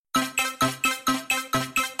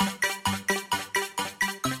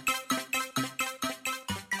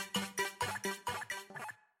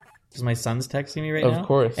because my son's texting me right now. Of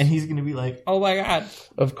course. And he's going to be like, oh my God.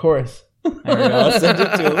 Of course. All right, I'll send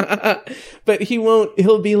it to him. But he won't.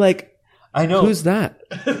 He'll be like, I know. Who's that?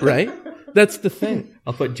 Right? That's the thing.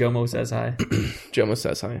 I'll put Jomo says hi. Jomo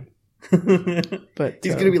says hi. But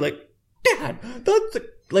he's going to be like, Dad, that's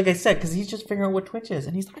like I said, because he's just figuring out what Twitch is.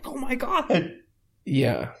 And he's like, oh my God.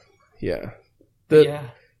 Yeah.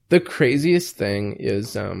 The craziest thing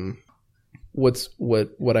is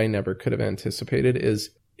what I never could have anticipated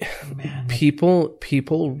is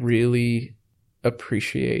people really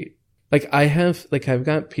appreciate, like I've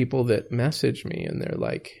got people that message me and they're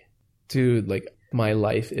like, dude, like my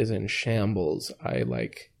life is in shambles. I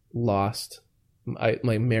like lost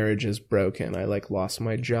my marriage is broken. I like lost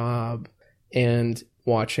my job, and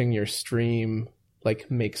watching your stream like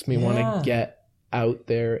makes me want to get out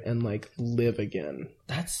there and like live again.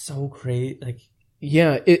 That's so great. Like,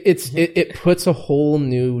 yeah, it puts a whole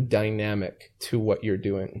new dynamic to what you're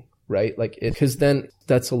doing, right? Like, because then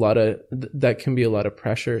that can be a lot of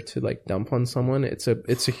pressure to like dump on someone. It's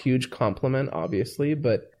a huge compliment, obviously,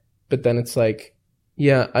 but then it's like,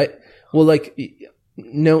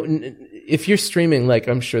 no, if you're streaming, like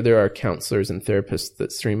I'm sure there are counselors and therapists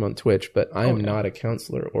that stream on Twitch, but I am not a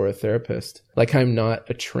counselor or a therapist. Like I'm not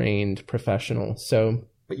a trained professional. So,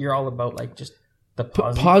 but you're all about like just the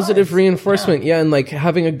positive reinforcement. Yeah. And like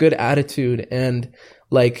having a good attitude, and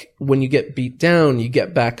like when you get beat down, you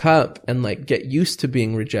get back up and like get used to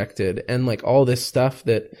being rejected, and like all this stuff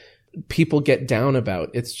that people get down about.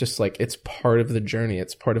 It's just like, it's part of the journey.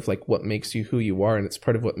 It's part of like what makes you who you are, and it's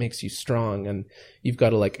part of what makes you strong, and you've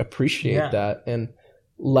got to like appreciate that. And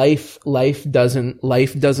life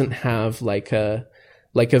doesn't have like a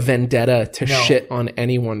vendetta to shit on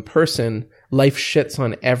any one person. Life shits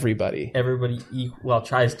on everybody.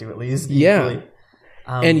 Tries to, at least. Yeah.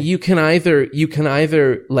 And you can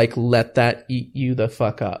either like let that eat you the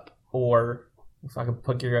fuck up, or fucking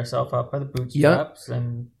pick yourself up by the bootstraps.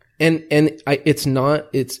 And it's not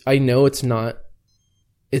easier.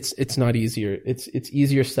 It's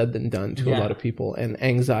easier said than done to a lot of people. And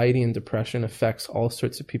anxiety and depression affects all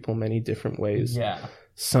sorts of people many different ways. Yeah.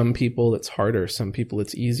 Some people it's harder, some people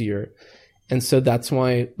it's easier. And so that's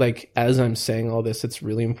why, like, as I'm saying all this, it's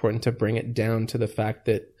really important to bring it down to the fact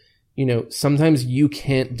that, you know, sometimes you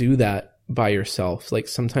can't do that by yourself. Like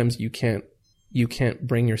sometimes you can't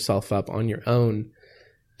bring yourself up on your own.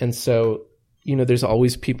 And so, you know, there's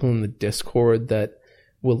always people in the Discord that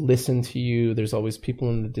will listen to you. There's always people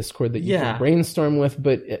in the Discord that you can brainstorm with.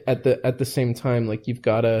 But at the same time, like, you've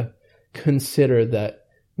got to consider that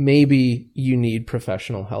maybe you need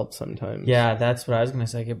professional help sometimes. Yeah, that's what I was going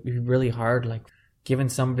to say. It'd be really hard, like, giving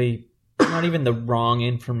somebody not even the wrong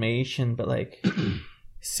information, but like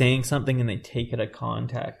saying something and they take it out of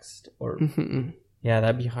context, or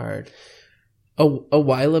that'd be hard. A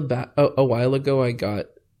while ago, I got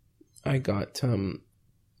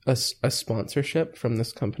a sponsorship from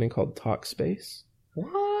this company called Talkspace.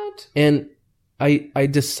 What? And I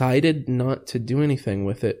decided not to do anything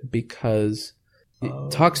with it because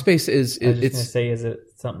Talkspace is it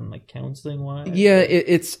something like counseling wise? Yeah,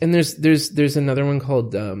 it's and there's another one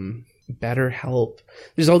called BetterHelp.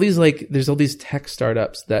 There's all these tech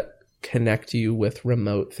startups that connect you with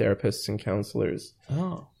remote therapists and counselors.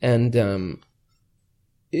 Oh. And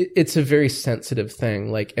it's a very sensitive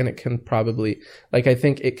thing, like, and it can probably, like, I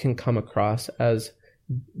think it can come across as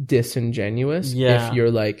disingenuous if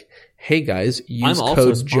you're like, hey guys, use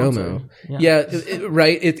code Jomo.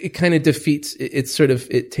 Right. It kind of defeats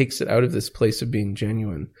it takes it out of this place of being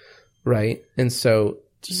genuine, right? And so,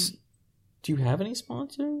 do you have any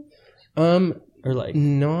sponsors? Or like,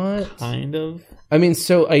 not kind of. I mean,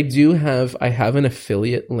 so I have an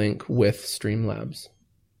affiliate link with Streamlabs.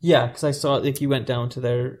 Yeah, because I saw like you went down to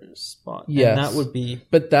their spot. Yeah, and that would be.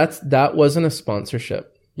 But that wasn't a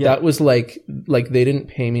sponsorship. Yeah. That was like they didn't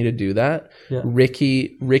pay me to do that. Yeah.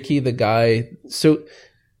 Ricky, the guy. So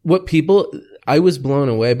I was blown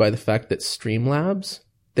away by the fact that Streamlabs,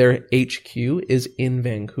 their HQ is in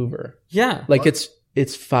Vancouver. Yeah, like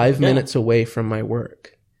it's 5 minutes away from my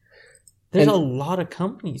work. There's a lot of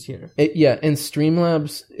companies here. And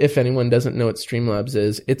Streamlabs, if anyone doesn't know what Streamlabs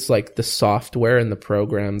is, it's like the software and the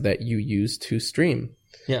program that you use to stream.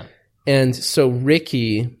 Yeah. And so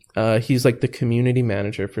Ricky, he's like the community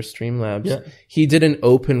manager for Streamlabs. Yeah. He did an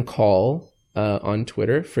open call on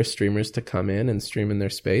Twitter for streamers to come in and stream in their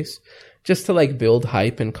space just to like build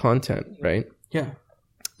hype and content, right? Yeah.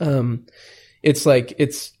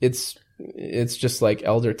 It's just like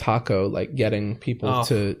Elder Taco, like getting people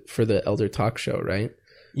for the Elder Talk show, right?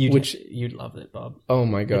 You'd love it, Bob. Oh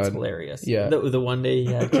my god, it's hilarious. Yeah, the one day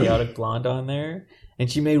he had Chaotic Blonde on there,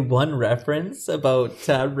 and she made one reference about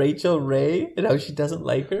Rachel Ray and how she doesn't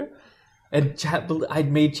like her, and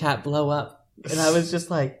I'd made chat blow up, and I was just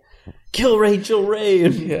like, kill Rachel Ray,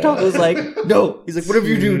 and Tom was like, no. He's like, whatever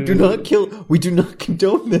you do not kill. We do not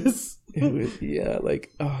condone this.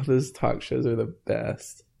 Those talk shows are the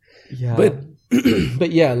best. Yeah,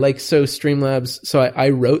 but yeah, like, so Streamlabs. So I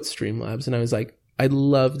wrote Streamlabs, and I was like, I'd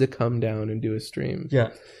love to come down and do a stream. Yeah,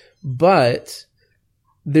 but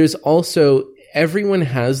there's also, everyone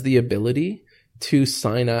has the ability to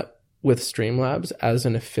sign up with Streamlabs as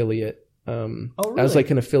an affiliate. really? As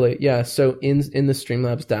like an affiliate. Yeah. So in the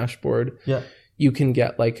Streamlabs dashboard, you can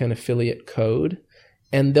get like an affiliate code,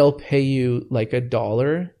 and they'll pay you like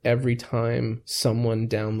 $1 every time someone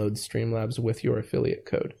downloads Streamlabs with your affiliate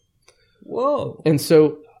code. Whoa. And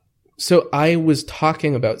so I was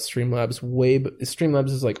talking about Streamlabs Streamlabs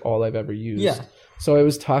is like all I've ever used. Yeah. So I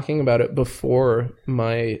was talking about it before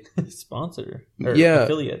my sponsor or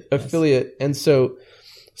affiliate. Affiliate. And so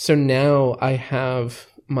now I have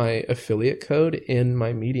my affiliate code in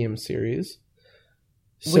my Medium series.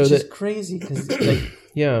 Which is crazy because like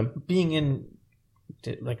being in,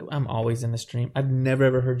 like, I'm always in the stream. I've never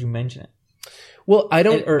ever heard you mention it. Well, I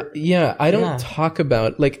don't talk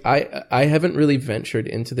about, like, I haven't really ventured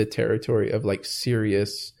into the territory of like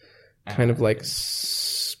serious kind of like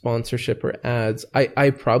sponsorship or ads. I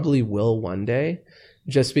probably will one day,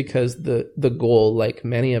 just because the goal, like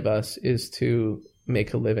many of us, is to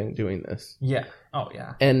make a living doing this. Yeah. Oh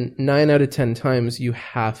yeah. And 9 out of 10 times you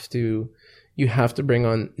have to bring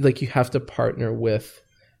on, like, you have to partner with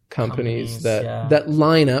companies that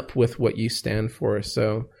line up with what you stand for.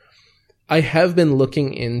 So I have been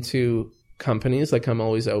looking into companies. Like, I'm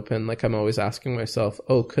always open. Like, I'm always asking myself,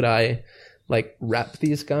 could I like rep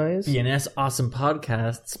these guys? BNS Awesome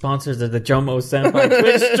Podcast, sponsors of the Jomo Senpai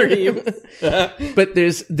Twitch stream. But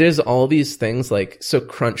there's all these things, like, so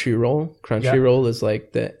Crunchyroll is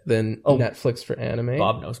like the Netflix for anime.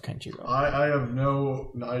 Bob knows Crunchyroll. I have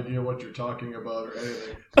no idea what you're talking about or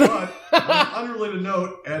anything. But on an unrelated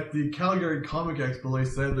note, at the Calgary Comic Expo, they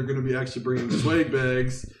said they're going to be actually bringing swag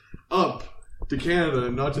bags up to Canada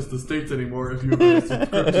and not just the States anymore if you have a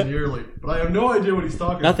subscription yearly. But I have no idea what he's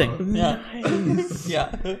talking about. Nothing. Yeah.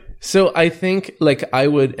 Yeah. So I think, like, I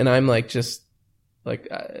would, and I'm like, just like,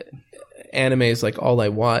 anime is like all I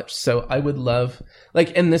watch. So I would love,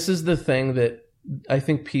 like, and this is the thing that I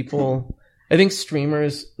think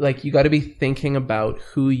streamers, like, you got to be thinking about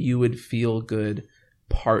who you would feel good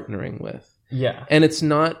partnering with. Yeah. And it's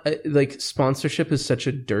not, like, sponsorship is such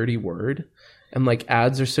a dirty word. And like,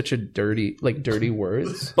 ads are such a dirty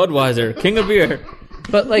words. Budweiser, king of beer.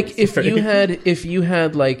 But like, if you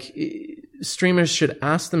had like, streamers should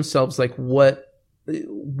ask themselves, like, what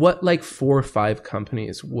like 4 or 5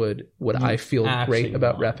 companies would I feel great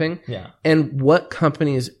about repping? Yeah. And what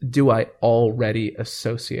companies do I already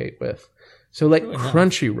associate with? So like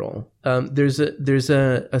Crunchyroll, there's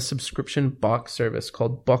a subscription box service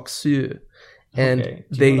called Boxu, and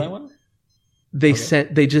do you know that one? They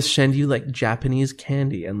just send you like Japanese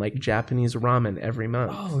candy and like Japanese ramen every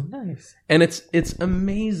month. Oh, nice. And it's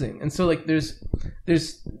amazing. And so like there's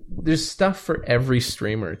stuff for every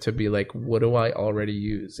streamer to be like, what do I already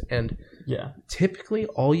use? And typically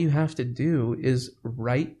all you have to do is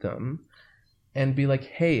write them and be like,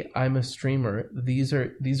 hey, I'm a streamer. These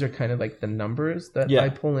are kind of like the numbers that I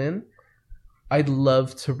pull in. I'd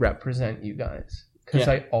love to represent you guys because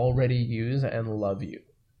I already use and love you.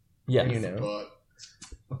 Yeah, you know.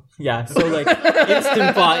 Yeah, so like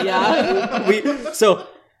Instant Pot, so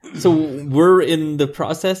we're in the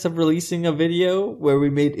process of releasing a video where we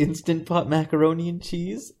made Instant Pot macaroni and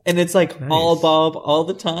cheese, and it's like all Bob all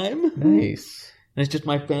the time. Nice. And it's just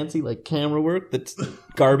my fancy like camera work that's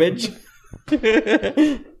garbage.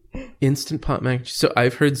 Instant Pot mac. So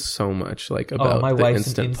I've heard so much like about my the wife's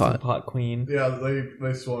Instant an Instant Pot queen. Yeah,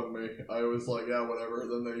 they swung me. I was like, yeah, whatever.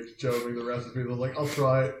 Then they showed me the recipe. I was like, I'll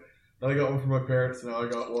try it. Then I got one from my parents. Now I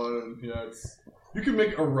got one, and you can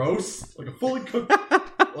make a roast, like a fully cooked,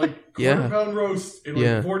 like quarter-pound roast in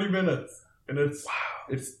like 40 minutes, and it's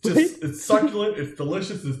it's succulent, it's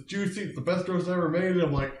delicious, it's juicy, it's the best roast I ever made. And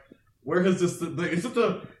I'm like, where has this? It's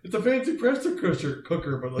a fancy pressure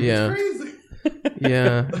cooker, but like it's crazy.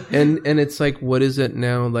 Yeah, and it's like, what is it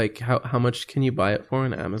now? Like, how much can you buy it for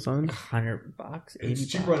on Amazon? $100, $80. It's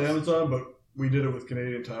cheaper on Amazon, but we did it with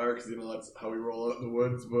Canadian Tire because that's how we roll out in the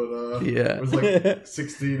woods. But it was like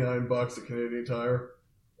 $69 a Canadian Tire.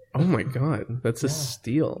 Oh my god, that's a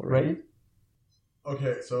steal, right?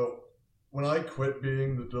 Okay, so when I quit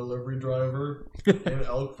being the delivery driver in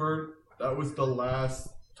Elkford, that was the last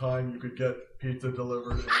time you could get pizza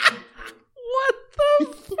delivered in Elkford. What the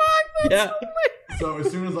fuck? That's So as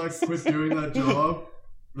soon as I quit doing that job,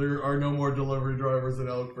 there are no more delivery drivers in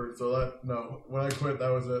Elkford. So when I quit,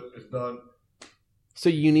 that was it. It's done. So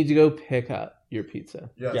you need to go pick up your pizza.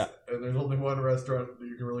 Yes. Yeah. And there's only one restaurant that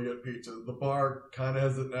you can really get pizza. The bar kind of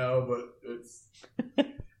has it now, but it's...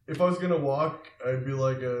 If I was going to walk, I'd be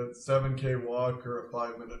like a 7K walk or a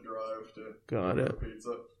 5-minute drive to Got get it. a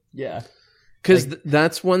pizza. Yeah. Because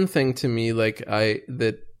that's one thing to me, like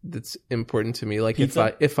that's important to me. Like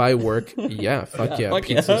Pizza? if I work, yeah, fuck yeah, fuck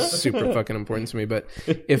pizza's yeah. super fucking important to me. But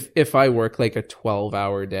if I work like a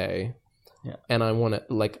 12-hour day, and I want to,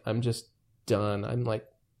 like, I'm just done. I'm like,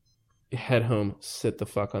 head home, sit the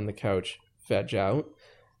fuck on the couch, veg out.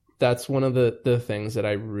 That's one of the things that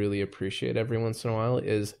I really appreciate every once in a while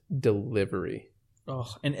is delivery.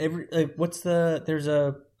 Oh, and there's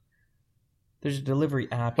a delivery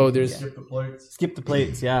app. Oh, there's Skip the plates. Skip the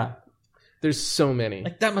plates, yeah. There's so many.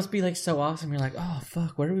 Like that must be like so awesome. You're like, oh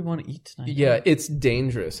fuck, where do we want to eat tonight? Yeah, it's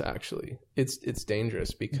dangerous actually. It's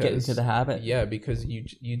dangerous because Get into the habit. Yeah, because you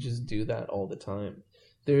just do that all the time.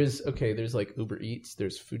 There's like Uber Eats,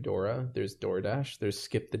 there's Foodora, there's DoorDash, there's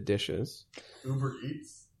Skip the Dishes. Uber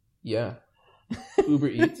Eats? Yeah. Uber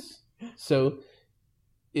Eats. So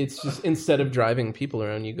it's just instead of driving people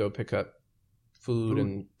around, you go pick up food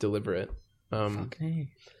and deliver it. Okay.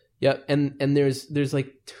 Yeah, and there's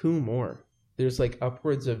like 2 more. There's like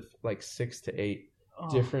upwards of like 6 to 8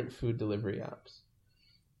 different food delivery apps.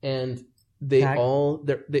 And they all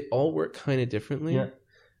work kind of differently. Yeah.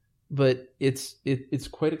 But it's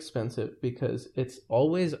quite expensive because it's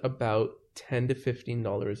always about $10 to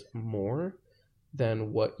 $15 more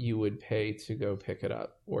than what you would pay to go pick it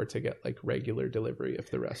up or to get like regular delivery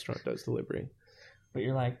if the restaurant does delivery. But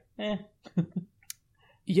you're like,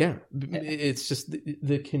 Yeah, it's just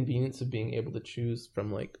the convenience of being able to choose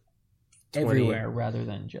from like 20... everywhere rather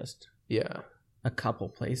than just a couple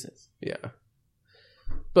places. Yeah.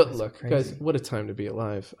 But That's look, crazy. guys, what a time to be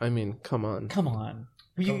alive. I mean, come on.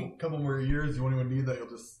 Couple more years, you won't even need that. You'll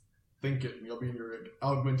just think it, and you'll be in your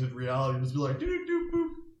augmented reality. You'll just be like, doo-doo-doo, boop.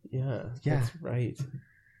 Yeah, that's right.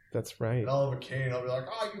 That's right. And I'll have a cane. I'll be like,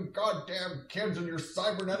 you goddamn kids and your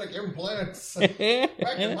cybernetic implants. Back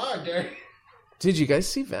in my day. Did you guys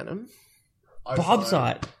see Venom? Bob saw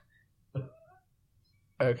it.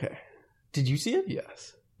 Okay. Did you see it?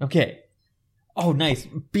 Yes. Okay. Oh, nice.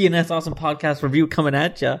 BNS Awesome Podcast review coming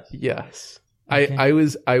at ya. Yes. Okay. I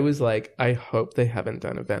was like, I hope they haven't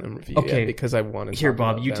done a Venom review yet because I want to. Here,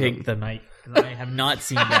 Bob, you Venom. take the mic. I have not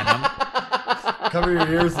seen Venom. Cover your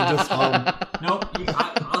ears and just Nope,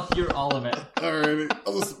 I'll hear all of it. Alrighty,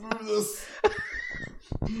 I'll just move this.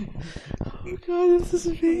 Oh god, this is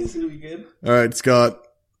amazing. This is gonna be good. Alright, Scott.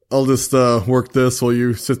 I'll just work this while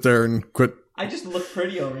you sit there and quit I just look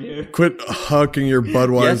pretty over here. hucking your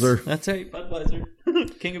Budweiser. Yes, that's right, Budweiser.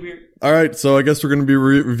 King of beer. Alright, so I guess we're going to be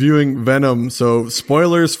reviewing Venom. So,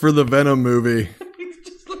 spoilers for the Venom movie.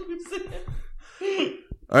 Just let me say it.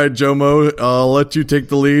 Alright, Jomo, I'll let you take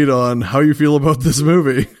the lead on how you feel about this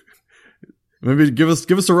movie. Maybe give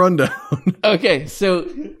us a rundown. Okay, so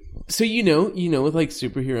you know with like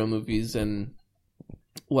superhero movies and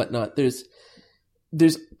whatnot, there's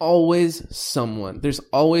always there's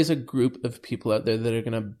always a group of people out there that are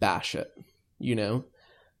gonna bash it, you know?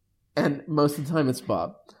 And most of the time it's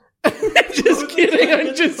Bob. I'm just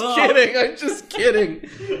kidding.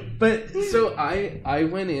 But so I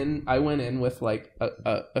went in with like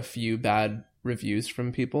a few bad reviews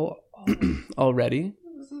from people already.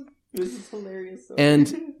 This is hilarious.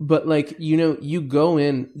 But like, you go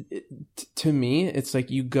in, to me, it's like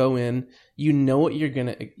you go in, you know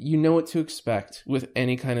what to expect with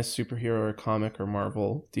any kind of superhero or comic or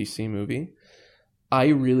Marvel DC movie. I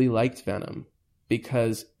really liked Venom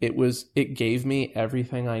because it gave me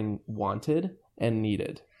everything I wanted and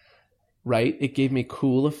needed, right? It gave me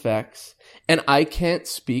cool effects, and I can't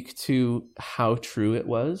speak to how true it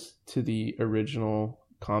was to the original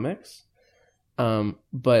comics.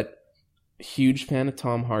 But huge fan of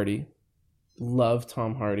Tom Hardy. Love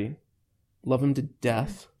Tom Hardy. Love him to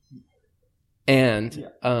death. And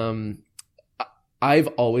I've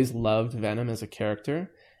always loved Venom as a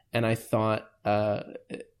character, and I thought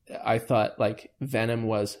like Venom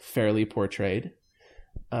was fairly portrayed.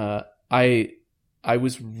 I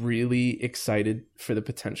was really excited for the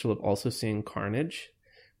potential of also seeing Carnage,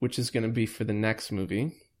 which is going to be for the next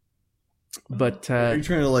movie. But are you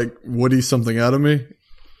trying to like Woody something out of me?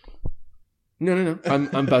 No.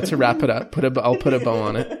 I'm about to wrap it up. I'll put a bow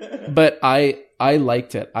on it. But I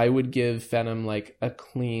liked it. I would give Venom like a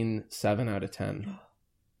clean 7 out of 10.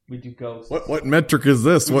 We do ghosts. What metric is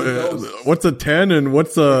this? What's a 10 and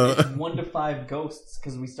what's a... It's 1 to 5 ghosts,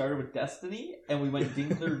 because we started with Destiny, and we went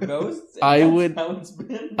through ghosts, and how it's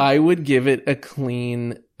been. I would give it a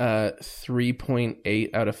clean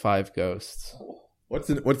 3.8 out of 5 ghosts. What's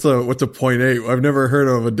a 0.8? I've never heard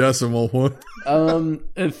of a decimal one.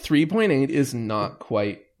 3.8 is not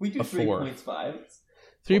quite we do a 4. 3.5.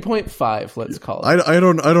 3.5, let's call it. I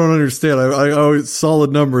don't understand. I always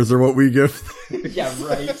solid numbers are what we give. Yeah,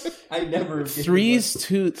 right. I never.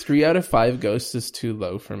 3 out of 5 ghosts is too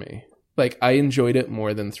low for me. Like, I enjoyed it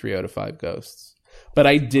more than 3 out of 5 ghosts, but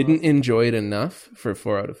I didn't enjoy it enough for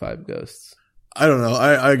 4 out of 5 ghosts. I don't know.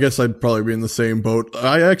 I guess I'd probably be in the same boat.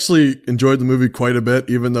 I actually enjoyed the movie quite a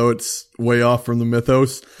bit, even though it's way off from the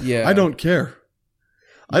mythos. Yeah, I don't care.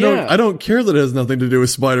 I don't care that it has nothing to do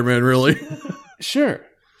with Spider-Man, really. Sure.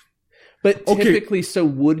 But typically, so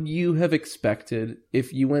would you have expected,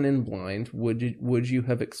 if you went in blind, would you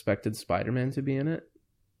have expected Spider-Man to be in it?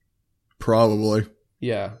 Probably.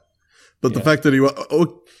 Yeah. But the fact that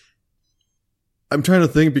I'm trying to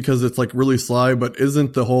think because it's like really sly, but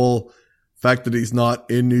isn't the whole fact that he's not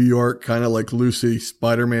in New York kind of like loosely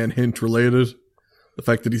Spider-Man hint related? The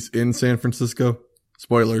fact that he's in San Francisco?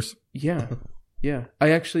 Spoilers. Yeah. Yeah.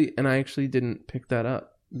 I actually didn't pick that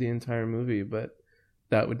up the entire movie, but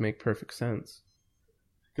that would make perfect sense.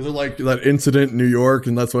 Because they're like that incident in New York,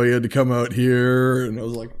 and that's why he had to come out here. And I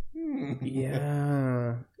was like,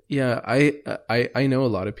 yeah. I know a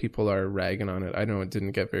lot of people are ragging on it. I know it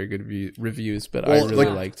didn't get very good reviews, but I really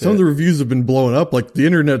liked it. Some of the reviews have been blowing up. Like the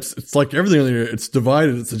internet's, it's like everything on the internet. It's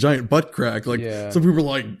divided. It's a giant butt crack. Like some people are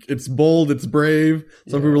like, it's bold, it's brave.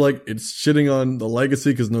 Some people are like, it's shitting on the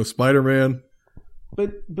legacy because no Spider-Man.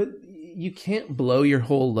 But you can't blow your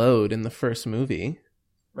whole load in the first movie.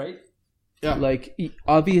 Right? Yeah. Like,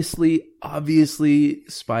 obviously,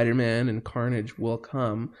 Spider-Man and Carnage will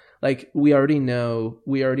come. Like, we already know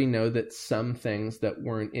that some things that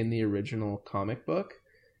weren't in the original comic book,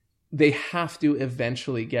 they have to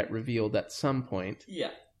eventually get revealed at some point.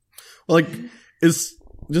 Yeah. Well, like, it's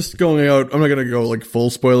just going out, I'm not going to go like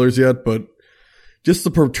full spoilers yet, but just the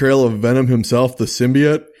portrayal of Venom himself, the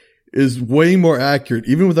symbiote, is way more accurate,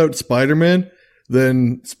 even without Spider-Man,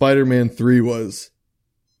 than Spider-Man 3 was.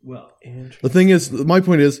 Well, the thing is, my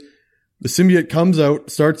point is, the symbiote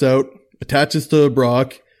starts out, attaches to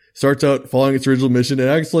Brock, starts out following its original mission, and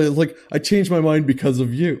actually it's like, I changed my mind because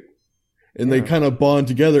of you. And they kind of bond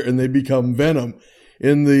together and they become Venom.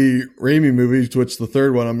 In the Raimi movies, which the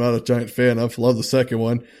third one I'm not a giant fan of, love the second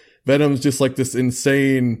one, Venom's just like this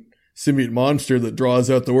insane symbiote monster that draws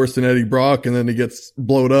out the worst in Eddie Brock and then he gets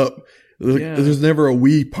blowed up. There's never a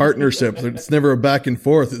we partnership. It's never a back and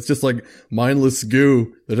forth. It's just like mindless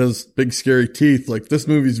goo that has big scary teeth. Like this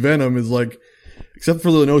movie's Venom is like, except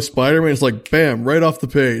for the no Spider-Man, it's like bam, right off the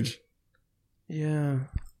page. Yeah.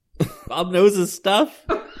 Bob knows his stuff.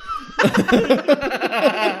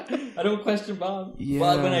 I don't question Bob. Yeah.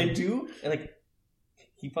 But when I do, like,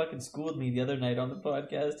 he fucking schooled me the other night on the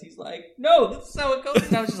podcast. He's like, no, this is how it goes.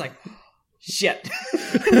 And I was just like, shit.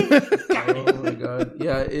 Oh my god.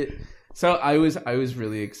 Yeah, so I was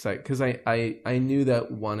really excited because I knew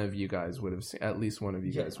that one of you guys would have seen, at least one of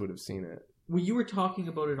you guys would have seen it. Well, you were talking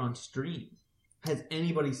about it on stream. Has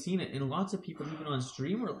anybody seen it? And lots of people, even on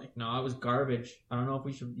stream, were like, "No, it was garbage. I don't know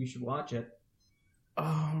if you should watch it."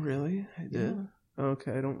 Oh, really? I did. Yeah.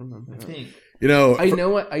 Okay, I don't remember. I think. You know, I know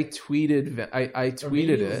what I tweeted. I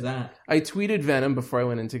tweeted it. That. I tweeted Venom before I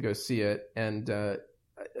went in to go see it, and I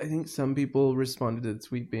think some people responded to the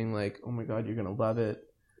tweet being like, "Oh my god, you're gonna love it."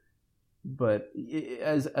 But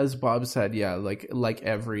as Bob said, yeah, like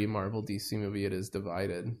every Marvel DC movie, it is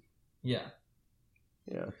divided. Yeah.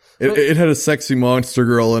 Yeah. It had a sexy monster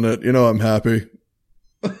girl in it. You know, I'm happy.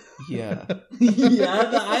 Yeah. Yeah,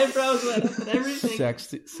 the eyebrows and everything.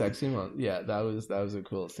 Sexy monster. Yeah, that was a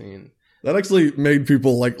cool scene. That actually made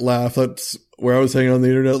people like laugh. That's where I was hanging on the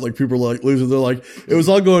internet. Like people were like losing. They're like, it was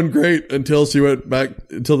all going great until the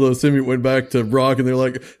symbiote went back to Brock, and they're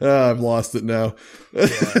like, I've lost it now. Yeah.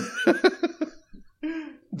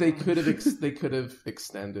 They could have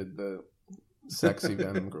extended the sexy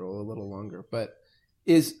Venom girl a little longer, but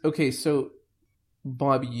so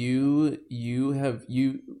Bob, you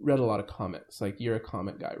read a lot of comics. Like, you're a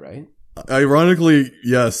comic guy, right? Ironically,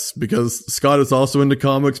 yes, because Scott is also into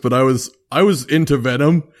comics, but I was into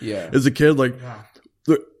Venom as a kid. Like,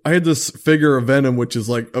 I had this figure of Venom, which is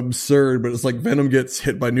like absurd, but it's like Venom gets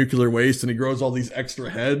hit by nuclear waste and he grows all these extra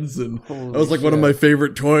heads, and that was like one of my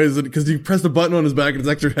favorite toys, and because you press the button on his back and his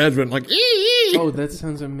extra heads went like, oh, that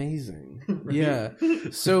sounds amazing. Right? Yeah.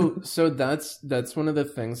 So that's one of the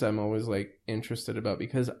things I'm always like interested about,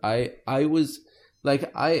 because I was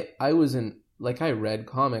like I wasn't like I read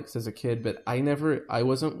comics as a kid, but I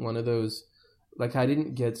wasn't one of those. Like I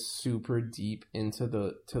didn't get super deep into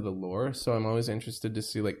the lore, so I'm always interested to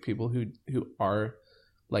see like people who are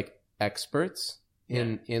like experts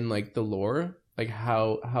in like the lore, like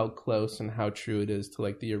how close and how true it is to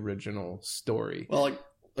like the original story. Well,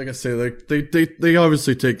 like I say, like they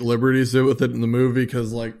obviously take liberties with it in the movie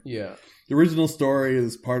because like the original story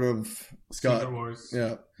is part of Scott. Secret Wars.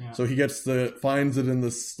 Yeah. So he finds it in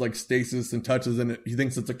this like stasis and touches in it. He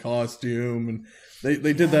thinks it's a costume, and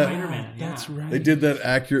they did that. Spider-Man, That's right. They did that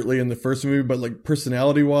accurately in the first movie, but like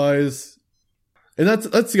personality wise, and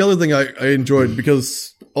that's the other thing I enjoyed,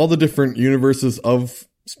 because all the different universes of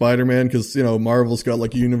Spider-Man, because Marvel's got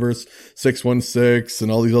like Universe 616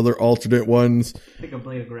 and all these other alternate ones. I think a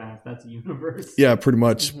blade of grass. That's a universe. Yeah, pretty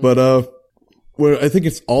much. Mm-hmm. But when I think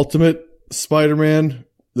it's Ultimate Spider-Man,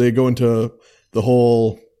 they go into the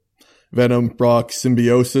whole Venom Brock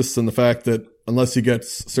symbiosis and the fact that unless he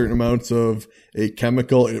gets certain amounts of a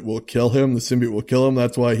chemical, it will kill him. The symbiote will kill him.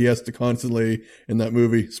 That's why he has to constantly, in that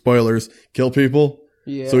movie, spoilers, kill people.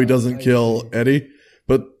 Yeah, so he doesn't kill Eddie.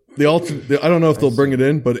 But I don't know if they'll bring it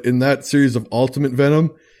in, but in that series of Ultimate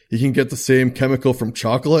Venom, he can get the same chemical from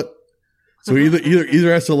chocolate. So he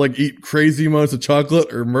either has to like eat crazy amounts of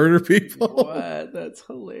chocolate or murder people. What? That's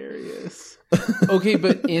hilarious. Okay,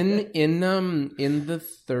 but in the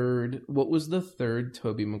third, what was the third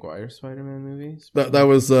Tobey Maguire Spider-Man movie? That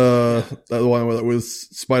was the one that was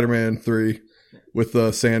Spider-Man 3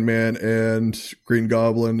 with Sandman and Green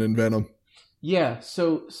Goblin and Venom. Yeah,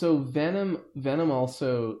 so Venom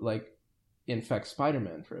also like infects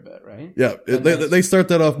Spider-Man for a bit, right? Yeah, they start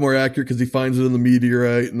that off more accurate because he finds it in the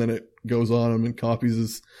meteorite, and then it goes on him and copies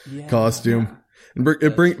his costume. Yeah. And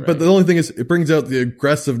but the only thing is, it brings out the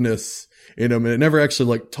aggressiveness in him, and it never actually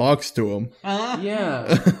like talks to him. Yeah,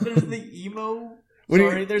 there's the emo.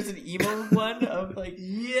 There's an emo one of like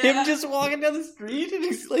him just walking down the street, and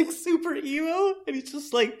he's like super emo, and he's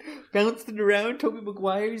just like bouncing around. Tobey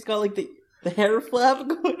Maguire, he's got like the hair flap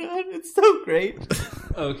going on. It's so great.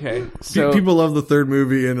 Okay, so people love the third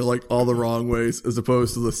movie in like all the wrong ways, as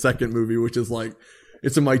opposed to the second movie, which is like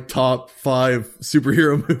it's in my top 5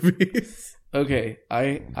 superhero movies. Okay,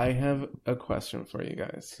 I have a question for you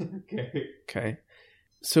guys. Okay.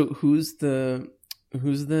 So who's the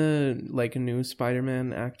like new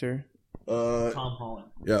Spider-Man actor? Tom Holland.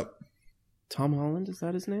 Yep. Tom Holland, is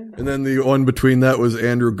that his name? And then the one between that was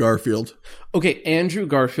Andrew Garfield. Okay, Andrew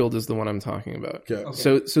Garfield is the one I'm talking about. Okay.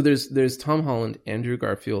 So there's Tom Holland, Andrew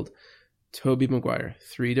Garfield, Tobey Maguire,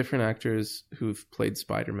 3 different actors who've played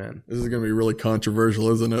Spider-Man. This is going to be really controversial,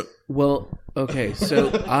 isn't it? Well, okay,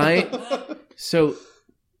 so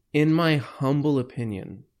in my humble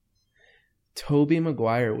opinion, Tobey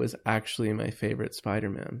Maguire was actually my favorite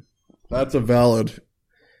Spider-Man. That's valid.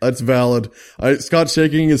 Scott's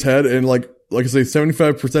shaking his head, and like I say,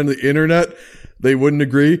 75% of the internet, they wouldn't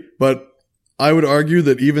agree, but I would argue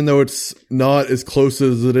that even though it's not as close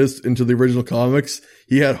as it is into the original comics,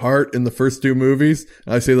 he had heart in the first 2 movies.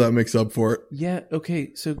 And I say that makes up for it. Yeah.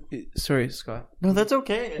 Okay. So, sorry, Scott. No, that's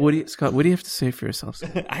okay. Scott, what do you have to say for yourself?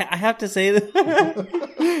 I have to say that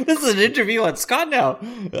this is an interview on Scott now.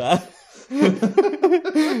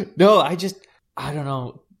 No, I don't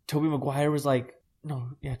know. Tobey Maguire was like,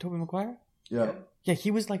 Tobey Maguire? Yeah. Yeah,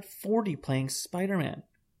 he was like 40 playing Spider-Man.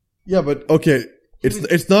 Yeah, but okay.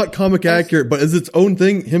 It's not comic accurate, but it's its own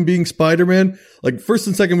thing, him being Spider-Man. Like, first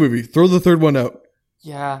and second movie, throw the third one out.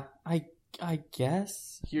 Yeah, I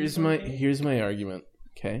guess. Here's my argument,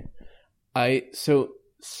 okay? So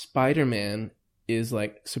Spider-Man is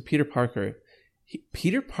like, so Peter Parker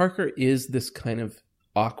is this kind of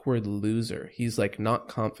awkward loser. He's like not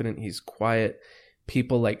confident, he's quiet,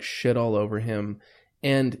 people like shit all over him.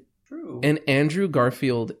 And Andrew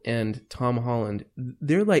Garfield and Tom Holland,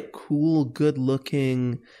 they're like cool,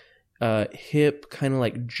 good-looking, hip, kind of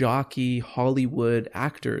like jockey Hollywood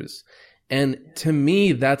actors. And to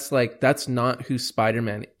me, that's not who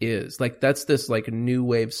Spider-Man is. Like that's this like new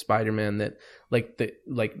wave Spider-Man that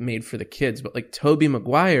made for the kids. But like Tobey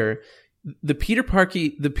Maguire, the Peter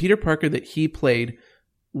Parker that he played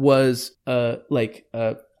was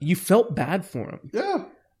you felt bad for him. Yeah.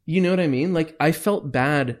 You know what I mean? Like I felt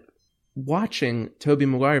bad watching Tobey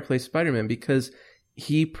Maguire play Spider-Man because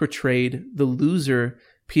he portrayed the loser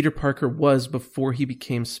Peter Parker was before he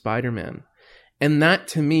became Spider-Man. And that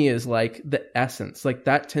to me is like the essence. Like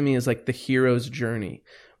that to me is like the hero's journey,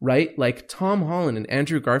 right? Like Tom Holland and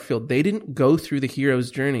Andrew Garfield, they didn't go through the hero's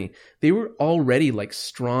journey. They were already like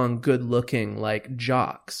strong, good looking, like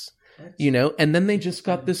jocks. you know, and then they just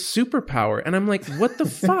got this superpower, and I'm like, what the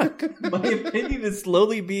fuck? My opinion is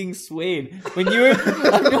slowly being swayed. When you're,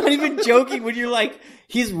 I'm not even joking. When you're like,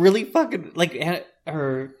 he's really fucking like,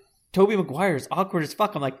 or Tobey Maguire's awkward as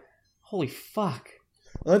fuck. I'm like, holy fuck,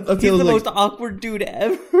 he's the most awkward dude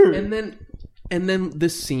ever. And then the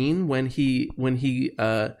scene when he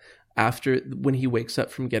wakes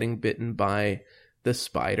up from getting bitten by the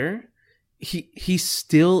spider, he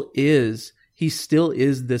still is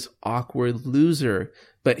this awkward loser,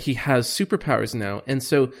 but he has superpowers now. And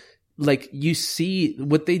so, like, you see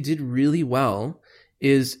what they did really well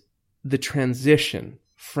is the transition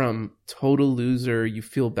from total loser, you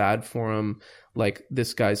feel bad for him, like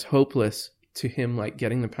this guy's hopeless, to him like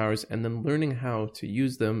getting the powers and then learning how to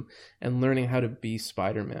use them and learning how to be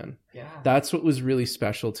Spider-Man. Yeah. That's what was really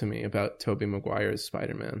special to me about Tobey Maguire's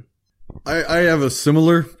Spider-Man. I have a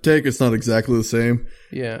similar take. It's not exactly the same.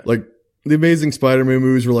 Yeah. Like, the Amazing Spider-Man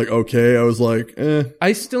movies were like, okay. I was like, eh.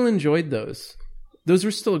 I still enjoyed those. Those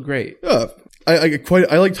were still great. Yeah.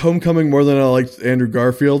 I liked Homecoming more than I liked Andrew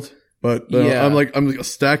Garfield. But Yeah. I'm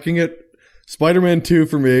stacking it. Spider-Man 2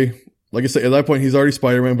 for me. Like I said, at that point, he's already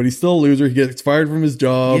Spider-Man, but he's still a loser. He gets fired from his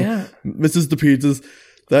job. Yeah. Misses the pizzas.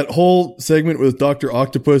 That whole segment with Dr.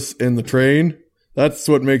 Octopus in the train, that's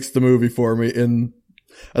what makes the movie for me. And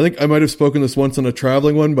I think I might have spoken this once on a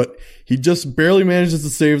traveling one, but he just barely manages to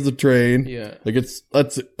save the train. Yeah. Like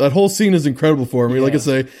that whole scene is incredible for me. Yeah. Like I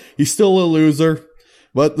say, he's still a loser,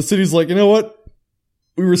 but the city's like, you know what?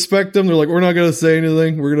 We respect him. They're like, we're not going to say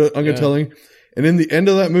anything. I'm going to tell him. And in the end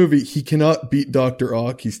of that movie, he cannot beat Dr.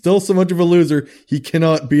 Ock. He's still so much of a loser. He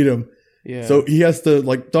cannot beat him. Yeah. So he has to,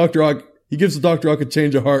 like, Dr. Ock, he gives Dr. Ock a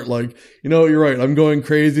change of heart. Like, you know, you're right. I'm going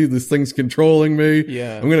crazy. This thing's controlling me.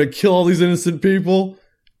 Yeah. I'm going to kill all these innocent people.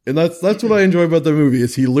 And that's what I enjoy about the movie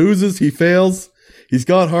is he loses, he fails, he's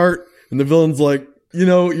got heart, and the villain's like, you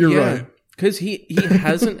know, you're right. Because he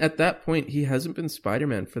hasn't, at that point, he hasn't been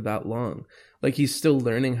Spider-Man for that long. Like, he's still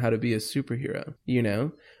learning how to be a superhero, you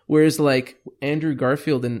know? Whereas, like, Andrew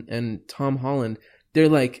Garfield and Tom Holland, they're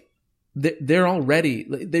like, they're already,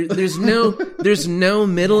 there's no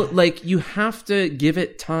middle, like, you have to give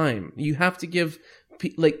it time. You have to give,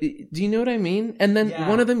 like, do you know what I mean? And then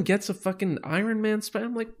one of them gets a fucking Iron Man spell.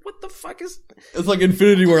 I'm like, what the fuck is... It's like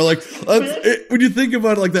Infinity War. Like, when you think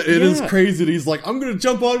about it like that, it is crazy that he's like, I'm going to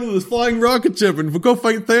jump onto this flying rocket ship and go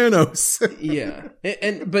fight Thanos. Yeah.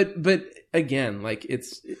 But again, like,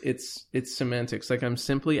 it's semantics. Like, I'm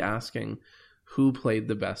simply asking who played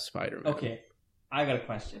the best Spider-Man. Okay, I got a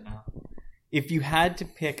question now. If you had to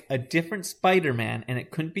pick a different Spider-Man and it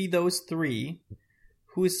couldn't be those three,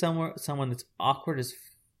 who is someone that's awkward as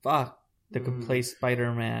fuck that could play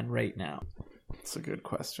Spider-Man right now? That's a good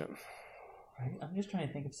question. I'm just trying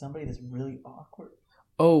to think of somebody that's really awkward.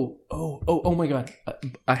 Oh my god.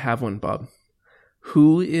 I have one, Bob.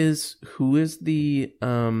 Who is the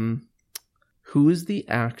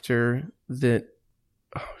actor that...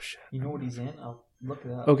 Oh shit. You know what he's in? I'll look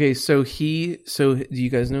it up. Okay, so do you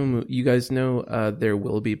guys know There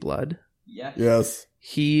Will Be Blood? Yeah. Yes.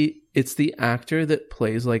 It's the actor that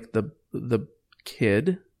plays like the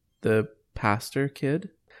kid, the pastor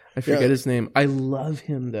kid. I forget his name. I love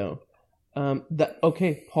him though.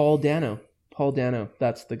 Paul Dano. Paul Dano.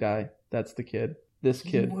 That's the guy. That's the kid. This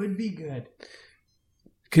kid He would be good.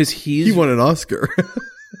 because He won an Oscar.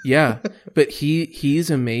 yeah, but he's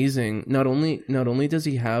amazing. Not only does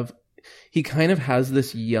he kind of has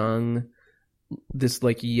this young,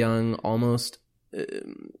 almost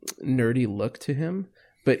nerdy look to him,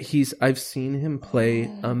 but I've seen him play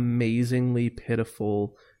amazingly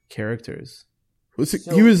pitiful characters.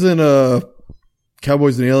 He was in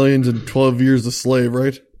Cowboys and Aliens and 12 Years a Slave,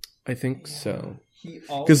 right? I think so.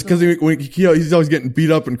 Because he's always getting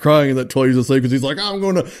beat up and crying in that 12 Years a Slave because he's like, I'm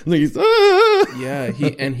going to, and he's Yeah,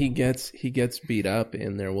 he gets beat up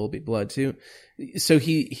in There Will Be Blood too. So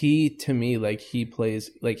he to me, like, he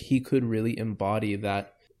plays, like, he could really embody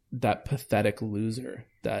that pathetic loser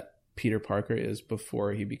that Peter Parker is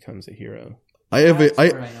before he becomes a hero. That's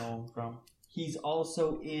where I know him from. He's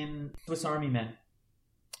also in Swiss Army Men.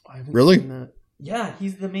 I haven't Really? seen that. Yeah,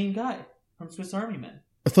 he's the main guy from Swiss Army Men.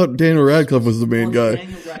 I thought Daniel Radcliffe was the main guy.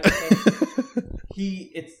 Daniel Radcliffe.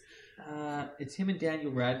 It's him and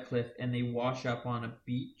Daniel Radcliffe, and they wash up on a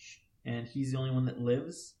beach, and he's the only one that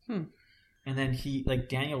lives. And then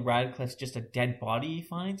Daniel Radcliffe's just a dead body he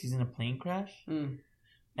finds. He's in a plane crash. And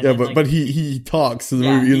Yeah, then, but he talks in the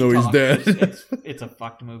movie even though he's dead. It's a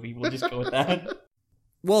fucked movie. We'll just go with that.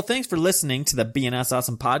 Well, thanks for listening to the BNS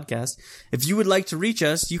Awesome Podcast. If you would like to reach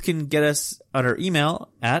us, you can get us on our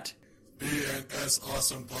email at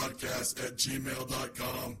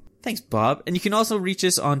bnsawesomepodcast@gmail.com. Thanks, Bob. And you can also reach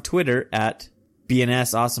us on Twitter at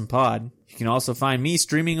BNS Awesome Pod. You can also find me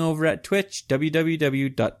streaming over at Twitch,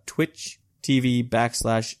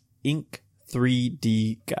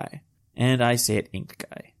 www.twitch.tv/Ink3D Guy. And I say it Ink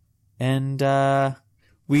Guy. And,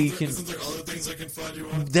 Isn't there other things I can find you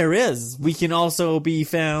on? there is. We can also be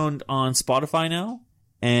found on Spotify now.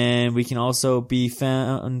 And we can also be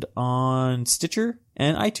found on Stitcher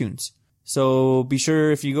and iTunes. So be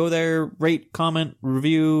sure if you go there, rate, comment,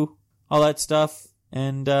 review, all that stuff.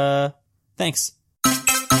 And, thanks.